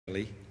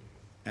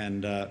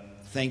And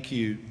thank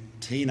you,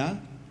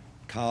 Tina,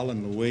 Carl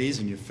and Louise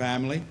and your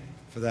family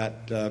for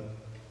that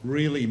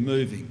really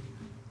moving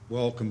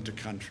welcome to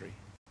country.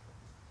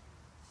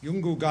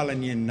 Yungu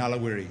Galanyin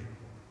Nalawiri,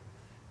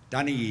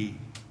 Daniyi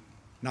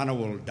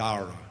Ngunnawal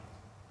Dara.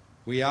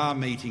 We are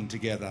meeting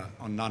together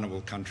on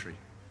Ngunnawal country,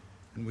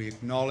 and we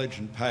acknowledge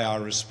and pay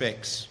our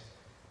respects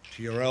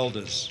to your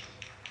elders.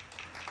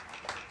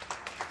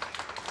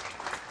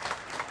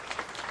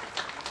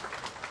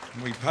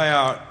 And we pay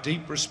our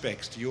deep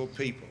respects to your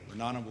people, the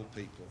Ngunnawal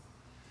people,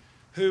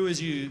 who, as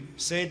you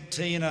said,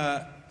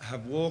 Tina,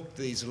 have walked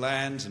these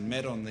lands and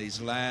met on these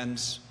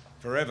lands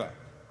forever,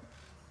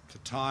 for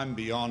time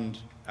beyond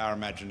our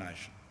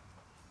imagination,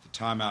 for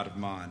time out of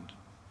mind.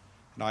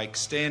 And I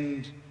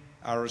extend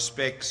our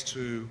respects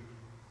to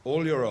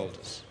all your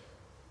elders,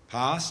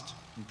 past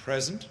and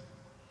present,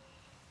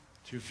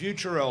 to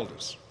future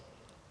elders,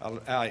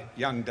 our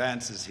young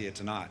dancers here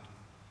tonight,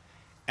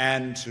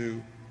 and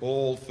to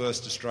all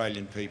First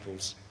Australian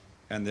peoples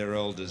and their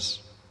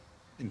elders,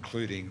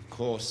 including, of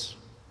course,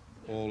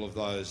 all of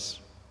those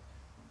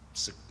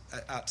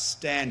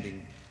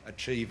outstanding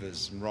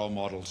achievers and role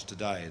models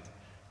today that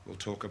we'll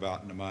talk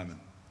about in a moment.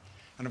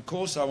 And of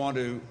course I want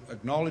to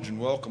acknowledge and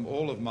welcome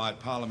all of my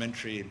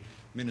parliamentary and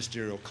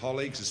ministerial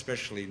colleagues,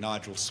 especially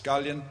Nigel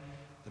Scullion,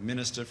 the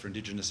Minister for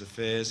Indigenous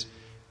Affairs,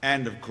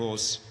 and of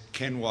course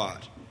Ken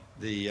Wyatt,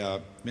 the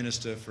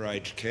Minister for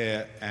Aged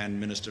Care and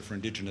Minister for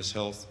Indigenous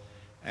Health,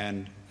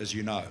 and, as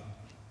you know,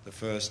 the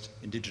first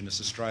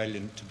Indigenous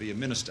Australian to be a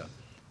minister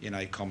in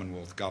a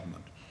Commonwealth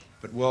government.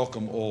 But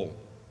welcome all.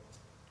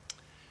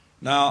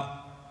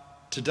 Now,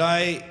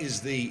 today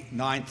is the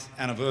 9th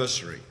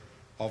anniversary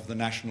of the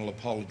national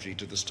apology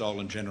to the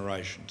stolen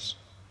generations.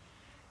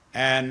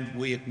 And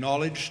we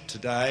acknowledge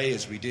today,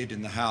 as we did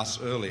in the House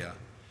earlier,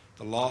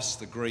 the loss,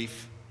 the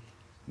grief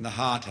and the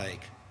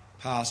heartache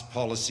past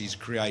policies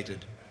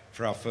created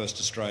for our first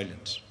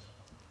Australians.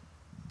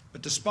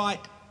 But despite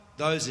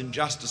those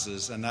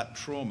injustices and that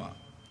trauma,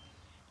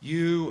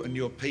 you and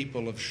your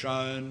people have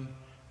shown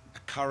a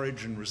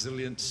courage and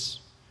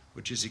resilience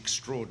which is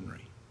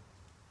extraordinary.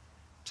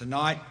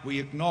 Tonight we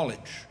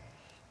acknowledge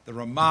the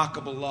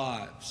remarkable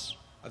lives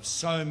of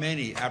so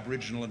many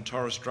Aboriginal and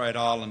Torres Strait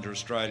Islander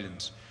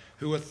Australians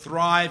who are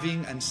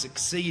thriving and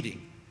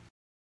succeeding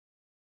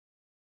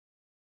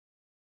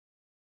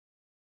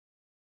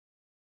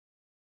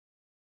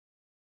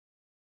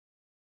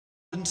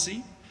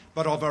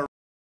but of a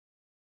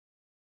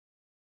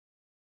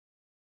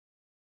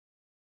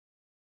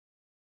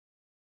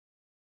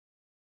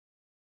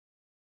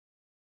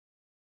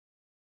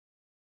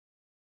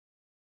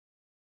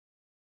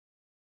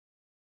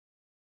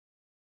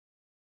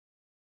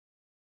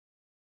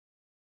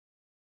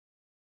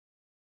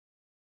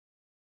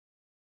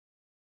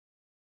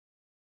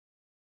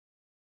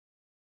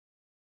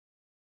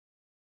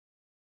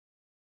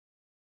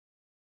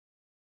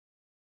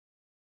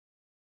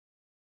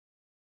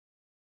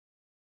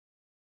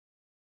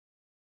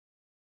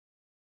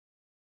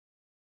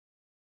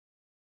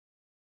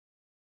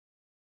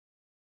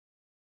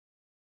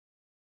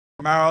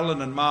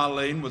Marilyn and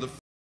Marlene were the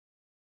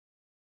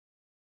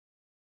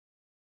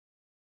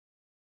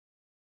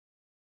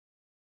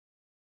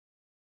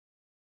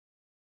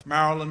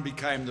Marilyn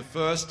became the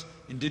first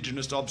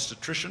Indigenous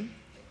obstetrician,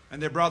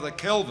 and their brother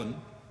Kelvin,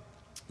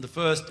 the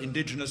first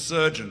Indigenous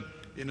surgeon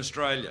in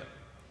Australia.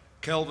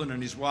 Kelvin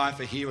and his wife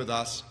are here with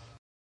us.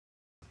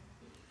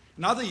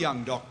 Another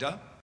young doctor,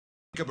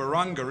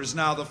 Barunga, is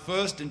now the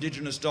first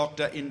Indigenous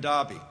doctor in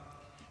Derby,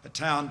 a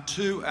town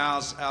 2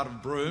 hours out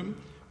of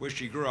Broome, where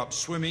she grew up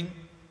swimming,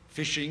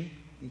 fishing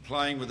and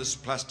playing with a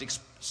plastic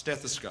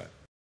stethoscope.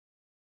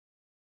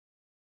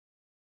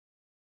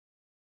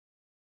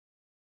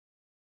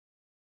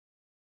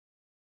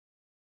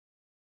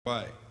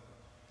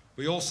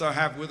 We also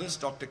have with us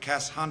Dr.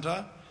 Cass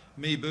Hunter,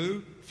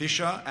 Mibu,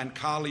 Fisher and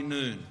Carly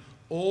Noon,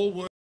 all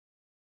working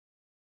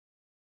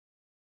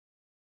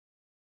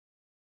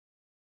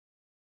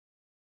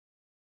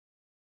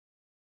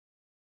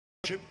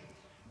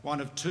one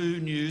of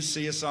 2 new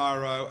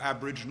CSIRO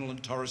Aboriginal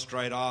and Torres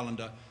Strait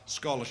Islander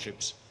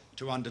scholarships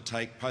to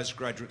undertake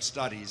postgraduate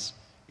studies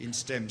in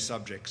STEM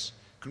subjects.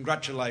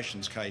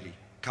 Congratulations,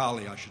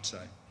 Carly, I should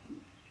say.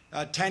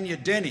 Tanya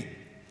Denning,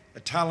 a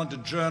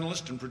talented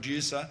journalist and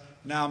producer,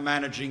 now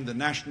managing the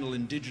national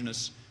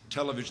Indigenous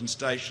television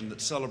station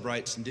that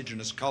celebrates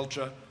Indigenous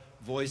culture,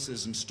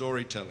 voices and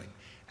storytelling,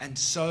 and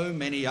so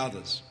many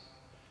others.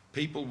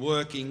 People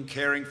working,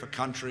 caring for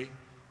country,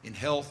 in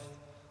health,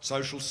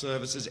 social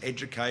services,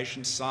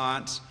 education,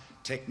 science,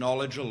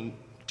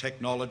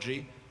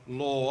 technology,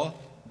 law,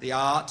 the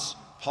arts,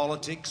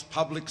 politics,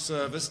 public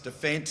service,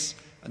 defence,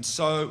 and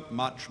so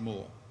much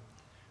more.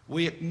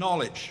 We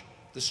acknowledge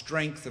the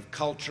strength of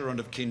culture and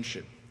of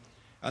kinship,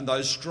 and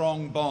those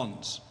strong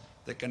bonds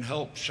that can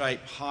help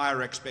shape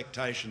higher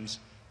expectations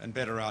and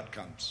better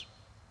outcomes.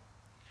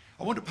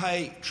 I want to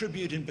pay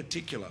tribute in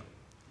particular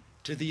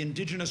to the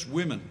Indigenous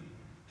women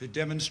who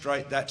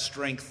demonstrate that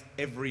strength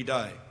every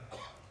day.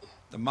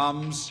 The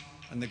mums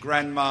and the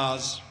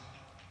grandmas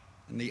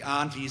and the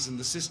aunties and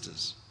the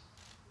sisters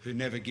who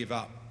never give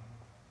up.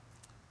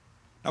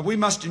 Now, we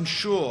must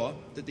ensure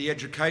that the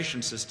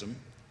education system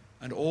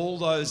and all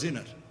those in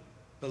it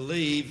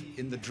believe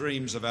in the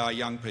dreams of our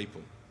young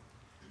people,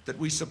 that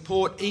we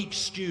support each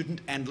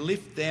student and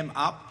lift them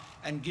up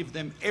and give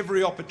them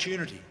every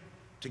opportunity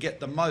to get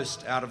the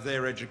most out of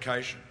their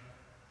education.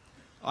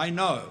 I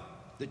know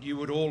that you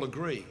would all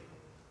agree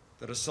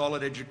that a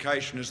solid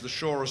education is the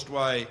surest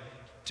way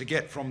to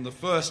get from the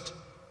first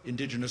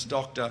Indigenous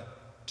doctor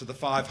to the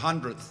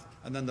 500th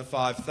and then the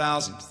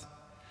 5,000th,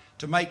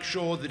 to make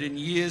sure that in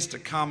years to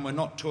come we're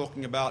not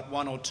talking about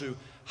 100 or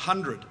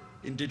 200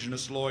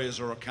 Indigenous lawyers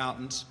or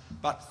accountants,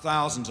 but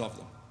thousands of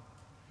them.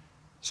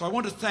 So I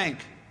want to thank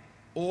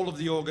all of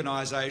the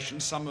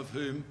organisations, some of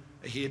whom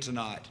are here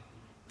tonight,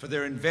 for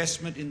their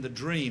investment in the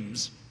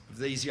dreams of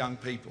these young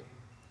people.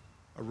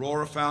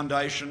 Aurora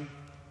Foundation,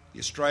 the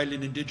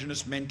Australian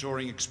Indigenous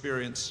Mentoring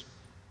Experience,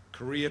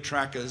 Career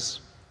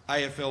Trackers,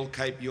 AFL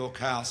Cape York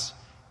House,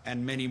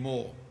 and many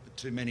more, but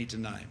too many to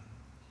name.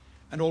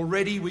 And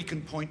already we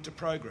can point to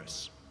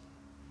progress.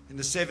 In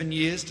the 7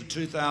 years to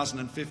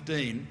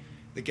 2015,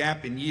 the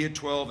gap in Year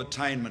 12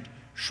 attainment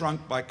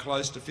shrunk by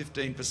close to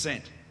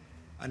 15%,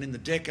 and in the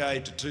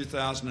decade to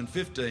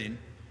 2015,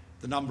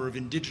 the number of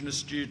Indigenous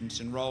students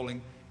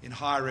enrolling in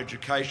higher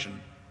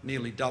education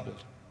nearly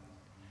doubled.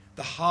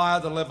 The higher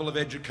the level of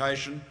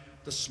education,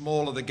 the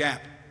smaller the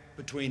gap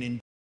between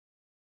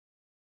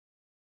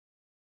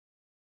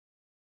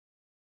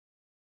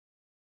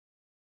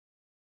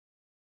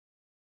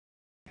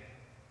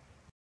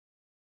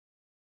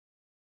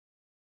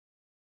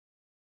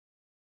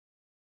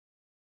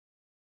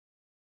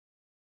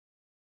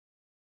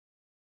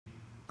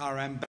our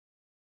ambition.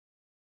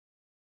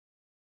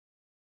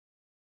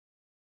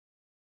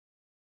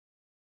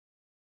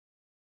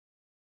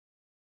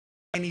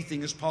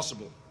 Anything is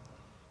possible.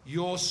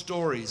 Your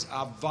stories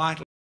are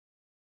vital.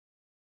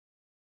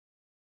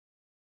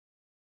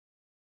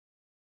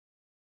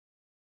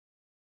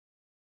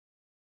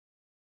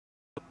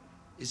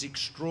 Is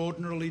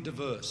extraordinarily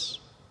diverse.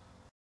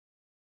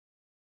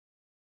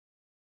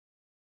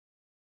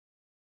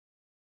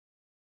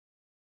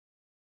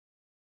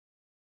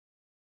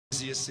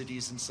 Busiest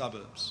cities and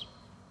suburbs.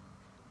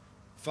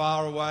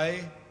 Far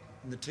away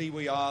in the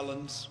Tiwi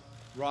Islands,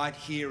 right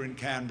here in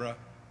Canberra,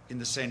 in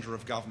the centre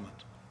of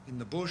government, in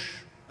the bush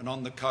and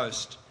on the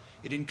coast.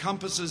 It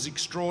encompasses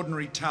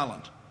extraordinary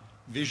talent,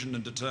 vision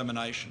and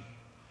determination.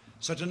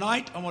 So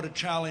tonight I want to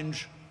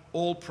challenge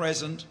all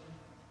present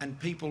and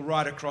people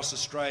right across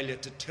Australia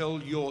to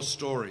tell your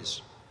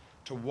stories,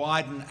 to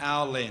widen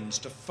our lens,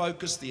 to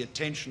focus the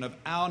attention of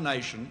our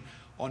nation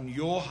on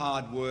your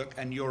hard work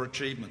and your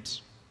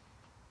achievements.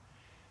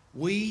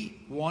 We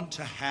want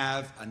to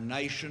have a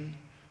nation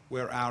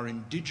where our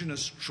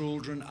Indigenous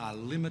children are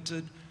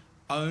limited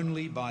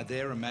only by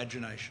their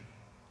imagination.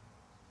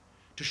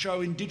 To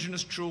show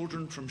Indigenous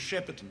children from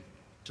Shepparton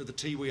to the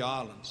Tiwi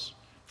Islands,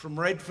 from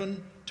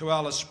Redfern to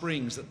Alice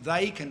Springs, that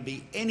they can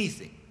be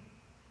anything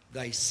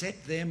they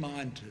set their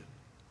mind to.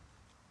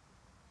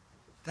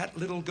 That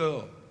little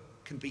girl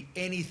can be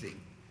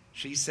anything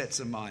she sets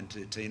her mind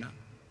to, Tina.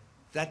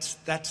 That's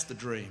the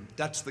dream,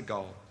 that's the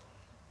goal.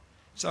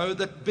 So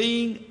that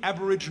being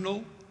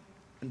Aboriginal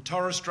and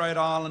Torres Strait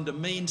Islander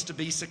means to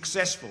be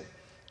successful,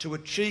 to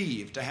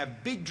achieve, to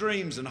have big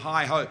dreams and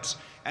high hopes,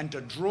 and to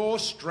draw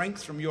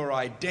strength from your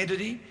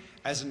identity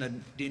as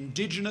an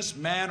Indigenous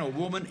man or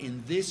woman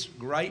in this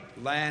great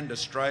land,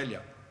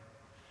 Australia.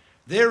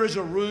 There is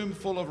a room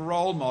full of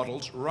role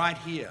models right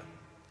here.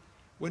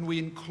 When we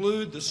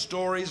include the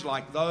stories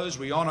like those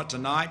we honour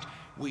tonight,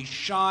 we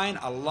shine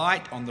a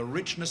light on the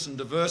richness and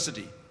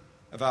diversity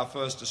of our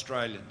first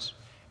Australians.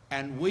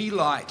 And we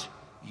light,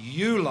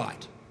 you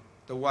light,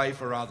 the way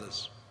for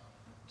others.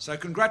 So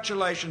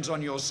congratulations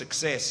on your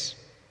success,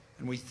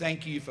 and we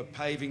thank you for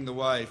paving the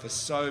way for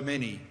so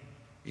many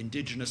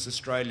Indigenous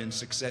Australian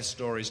success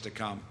stories to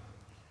come.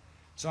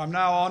 So I'm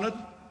now honoured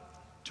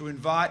to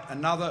invite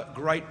another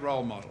great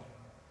role model,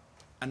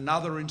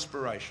 another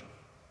inspiration,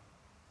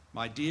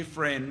 my dear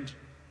friend,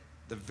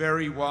 the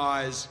very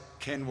wise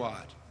Ken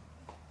Wyatt,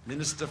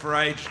 Minister for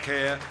Aged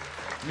Care,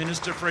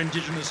 Minister for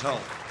Indigenous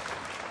Health,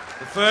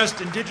 the first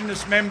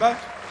Indigenous member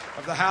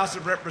of the House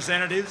of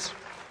Representatives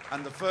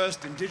and the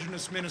first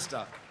Indigenous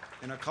minister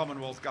in a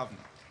Commonwealth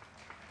government.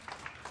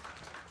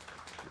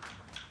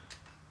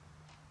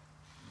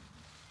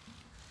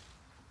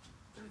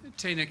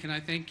 Tina, can I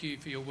thank you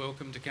for your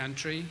welcome to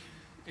country,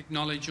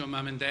 acknowledge your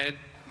mum and dad,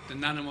 the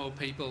Ngunnawal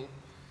people,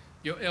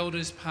 your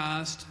elders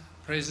past,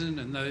 present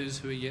and those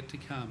who are yet to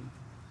come.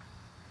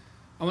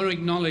 I want to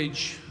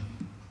acknowledge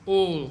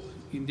all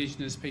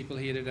Indigenous people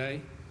here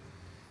today.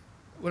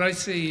 What I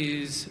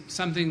see is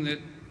something that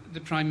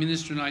the Prime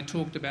Minister and I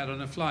talked about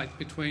on a flight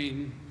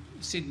between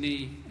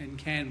Sydney and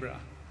Canberra.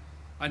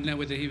 I don't know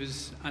whether he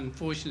was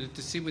unfortunate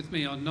to sit with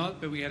me or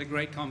not, but we had a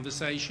great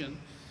conversation.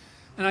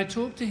 And I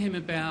talked to him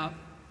about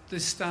the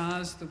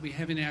stars that we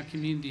have in our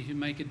community who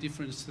make a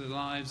difference to the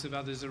lives of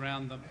others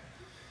around them.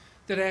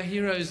 that our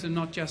heroes are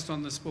not just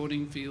on the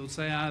sporting fields,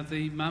 they are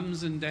the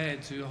mums and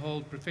dads who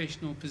hold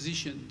professional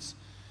positions,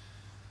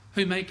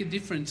 who make a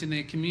difference in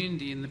their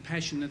community in the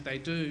passion that they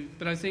do.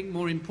 But I think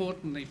more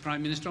importantly,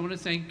 Prime Minister, I want to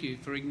thank you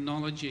for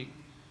acknowledging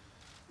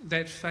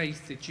that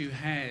faith that you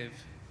have,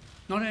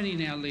 not only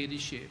in our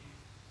leadership,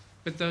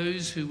 but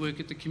those who work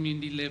at the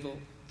community level,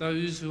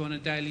 those who on a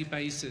daily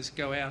basis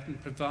go out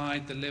and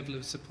provide the level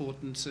of support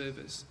and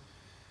service.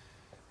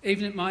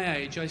 Even at my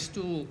age, I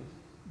still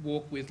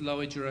walk with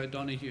Lowiger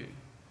O'Donoghue.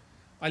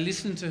 I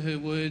listen to her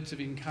words of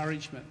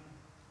encouragement.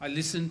 I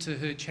listen to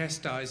her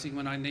chastising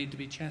when I need to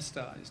be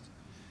chastised.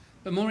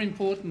 But more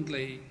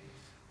importantly,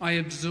 I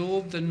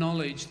absorb the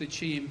knowledge that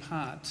she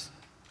imparts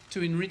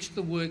to enrich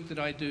the work that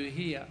I do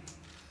here.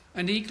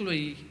 And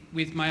equally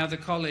with my other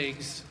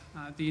colleagues,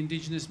 the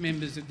Indigenous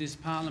members of this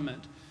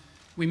Parliament,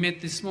 we met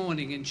this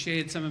morning and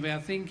shared some of our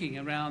thinking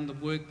around the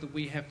work that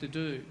we have to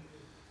do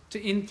to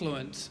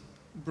influence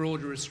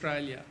broader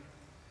Australia.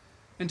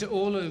 And to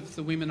all of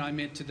the women I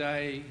met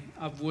today,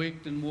 I've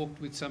worked and walked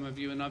with some of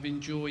you and I've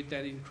enjoyed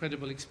that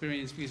incredible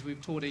experience because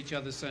we've taught each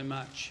other so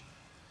much.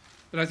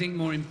 But I think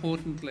more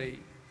importantly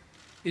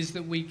is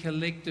that we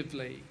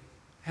collectively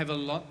have a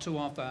lot to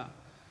offer.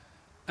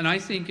 And I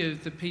think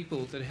of the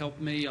people that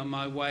helped me on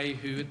my way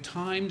who at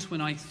times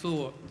when I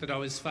thought that I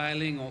was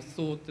failing or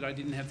thought that I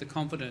didn't have the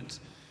confidence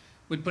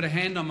would put a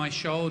hand on my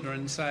shoulder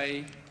and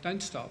say,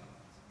 don't stop.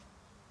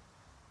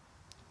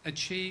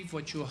 Achieve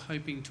what you're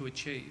hoping to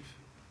achieve.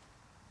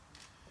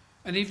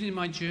 And even in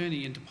my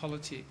journey into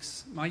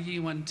politics, my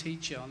Year 1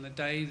 teacher, on the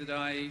day that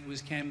I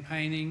was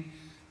campaigning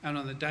and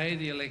on the day of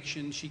the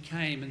election, she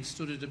came and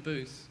stood at a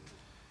booth,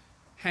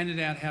 handed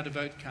out how to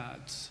vote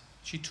cards.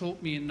 She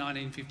taught me in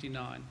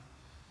 1959.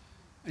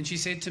 And she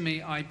said to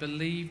me, I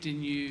believed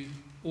in you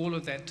all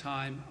of that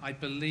time. I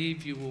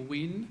believe you will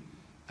win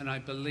and I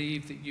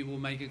believe that you will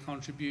make a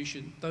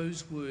contribution.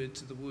 Those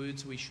words are the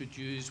words we should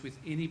use with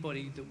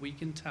anybody that we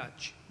can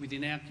touch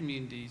within our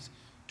communities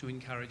to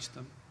encourage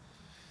them.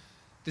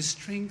 The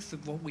strength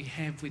of what we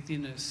have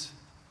within us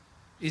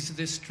is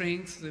the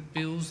strength that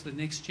builds the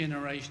next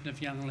generation of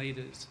young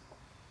leaders.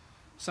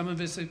 Some of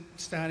us are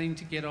starting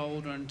to get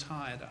older and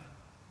tireder,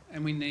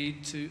 and we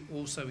need to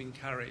also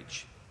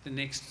encourage the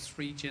next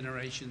 3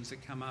 generations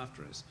that come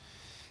after us.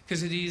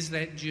 Because it is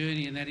that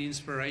journey and that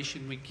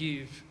inspiration we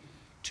give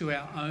to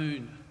our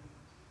own,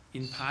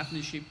 in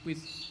partnership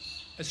with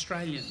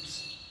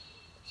Australians,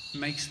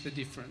 makes the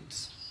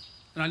difference.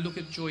 And I look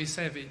at Joy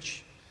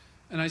Savage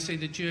and I see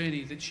the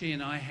journey that she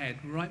and I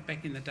had right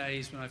back in the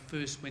days when I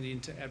first went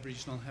into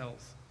Aboriginal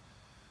health.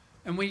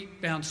 And we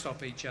bounced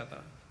off each other.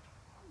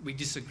 We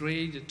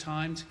disagreed at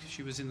times because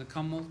she was in the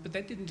Commonwealth, but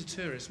that didn't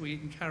deter us. We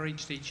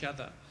encouraged each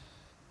other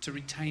to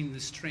retain the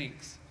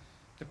strength,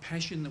 the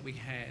passion that we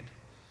had,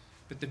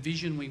 but the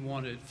vision we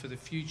wanted for the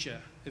future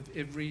of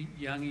every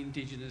young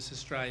Indigenous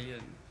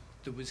Australian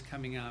that was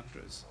coming after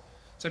us.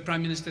 So,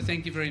 Prime Minister,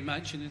 thank you very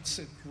much, and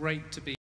it's great to be